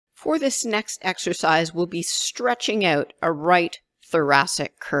For this next exercise, we'll be stretching out a right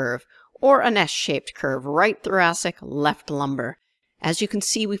thoracic curve, or an S-shaped curve, right thoracic, left lumbar. As you can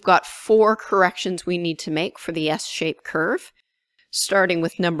see, we've got 4 corrections we need to make for the S-shaped curve. Starting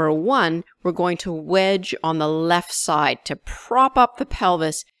with number 1, we're going to wedge on the left side to prop up the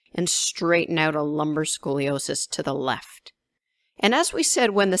pelvis and straighten out a lumbar scoliosis to the left. And as we said,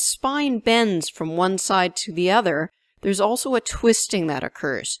 when the spine bends from one side to the other, there's also a twisting that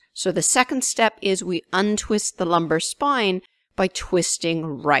occurs. So the second step is we untwist the lumbar spine by twisting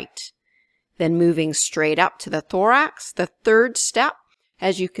right. Then moving straight up to the thorax. The third step,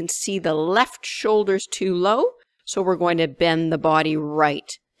 as you can see, the left shoulder's too low, so we're going to bend the body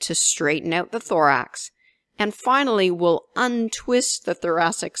right to straighten out the thorax. And finally, we'll untwist the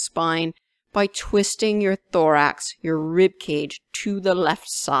thoracic spine by twisting your thorax, your rib cage, to the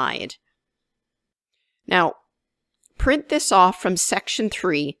left side. Now, print this off from section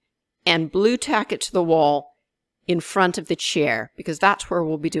 3 and blue tack it to the wall in front of the chair, because that's where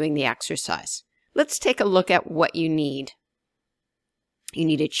we'll be doing the exercise. Let's take a look at what you need. You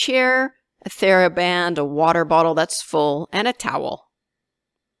need a chair, a TheraBand, a water bottle that's full, and a towel.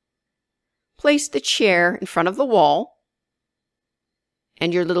 Place the chair in front of the wall,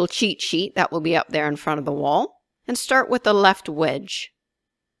 and your little cheat sheet that will be up there in front of the wall, and start with the left wedge.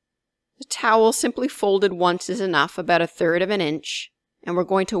 The towel simply folded once is enough, about 1/3 of an inch, and we're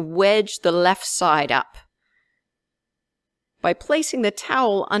going to wedge the left side up by placing the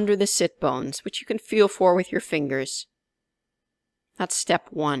towel under the sit bones, which you can feel for with your fingers. That's step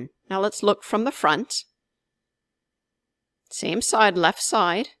 1. Now let's look from the front. Same side, left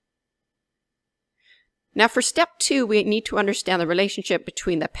side. Now for step 2, we need to understand the relationship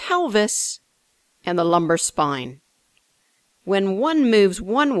between the pelvis and the lumbar spine. When one moves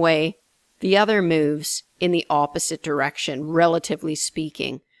one way, the other moves in the opposite direction, relatively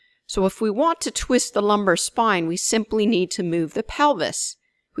speaking. So if we want to twist the lumbar spine, we simply need to move the pelvis.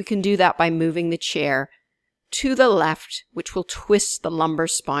 We can do that by moving the chair to the left, which will twist the lumbar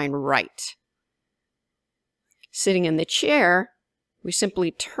spine right. Sitting in the chair, we simply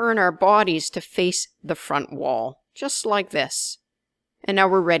turn our bodies to face the front wall, just like this. And now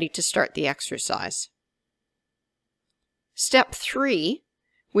we're ready to start the exercise. Step 3,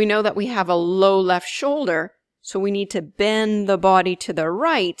 we know that we have a low left shoulder, so we need to bend the body to the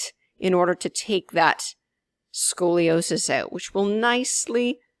right in order to take that scoliosis out, which will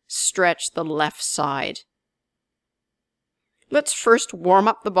nicely stretch the left side. Let's first warm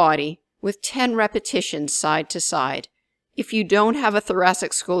up the body with 10 repetitions side to side. If you don't have a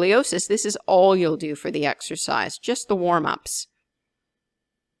thoracic scoliosis, this is all you'll do for the exercise, just the warm-ups.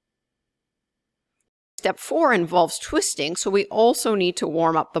 Step 4 involves twisting, so we also need to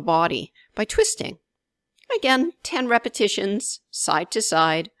warm up the body by twisting. Again, 10 repetitions, side to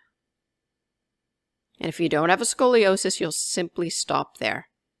side. And if you don't have a scoliosis, you'll simply stop there.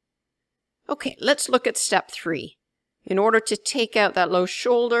 Okay, let's look at step 3. In order to take out that low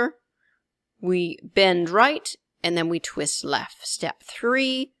shoulder, we bend right and then we twist left. Step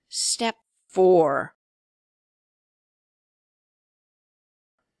 3, step 4.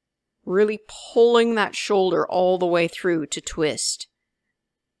 Really pulling that shoulder all the way through to twist.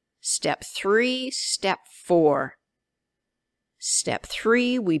 Step 3, step 4. Step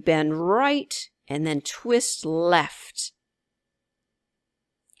 3, we bend right and then twist left.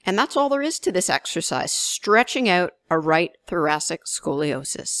 And that's all there is to this exercise, stretching out a right thoracic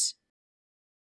scoliosis.